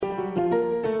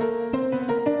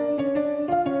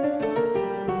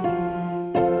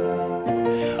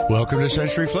Welcome to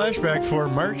Century Flashback for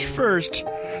March 1st,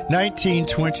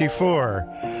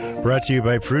 1924. Brought to you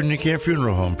by Prudent and Camp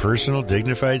Funeral Home, personal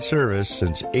dignified service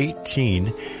since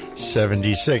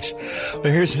 1876. Well,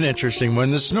 here's an interesting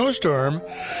one. The snowstorm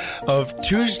of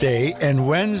Tuesday and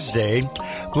Wednesday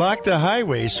blocked the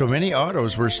highway, so many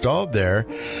autos were stalled there,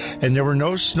 and there were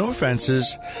no snow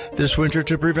fences this winter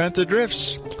to prevent the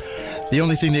drifts. The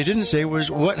only thing they didn't say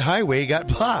was what highway got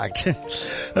blocked.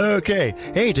 Okay.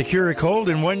 Hey, to cure a cold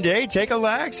in one day, take a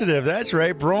laxative. That's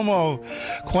right. Bromo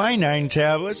quinine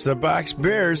tablets. The box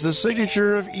bears the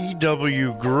signature of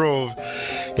E.W. Grove.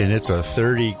 And it's a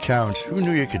 30 count. Who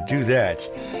knew you could do that?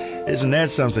 Isn't that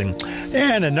something?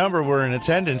 And a number were in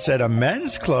attendance at a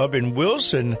men's club in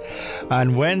Wilson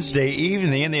on Wednesday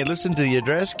evening, and they listened to the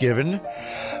address given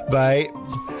by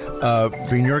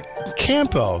Bernard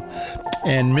Campbell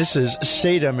and Mrs.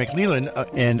 Sada McLeland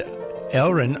and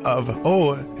Elrin of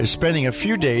O is spending a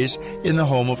few days in the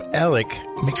home of Alec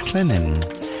McLennan.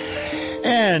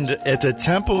 And at the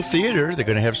Temple Theater, they're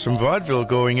going to have some vaudeville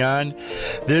going on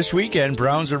this weekend.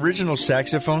 Brown's Original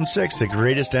Saxophone 6, the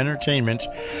greatest entertainment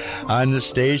on the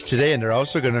stage today. And they're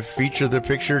also going to feature the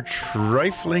picture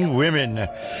Trifling Women.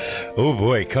 Oh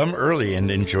boy, come early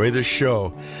and enjoy the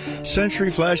show.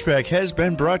 Century Flashback has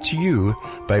been brought to you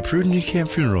by Prudent and Camp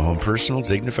Funeral Home, personal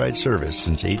dignified service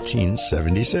since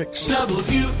 1876.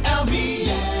 WLB.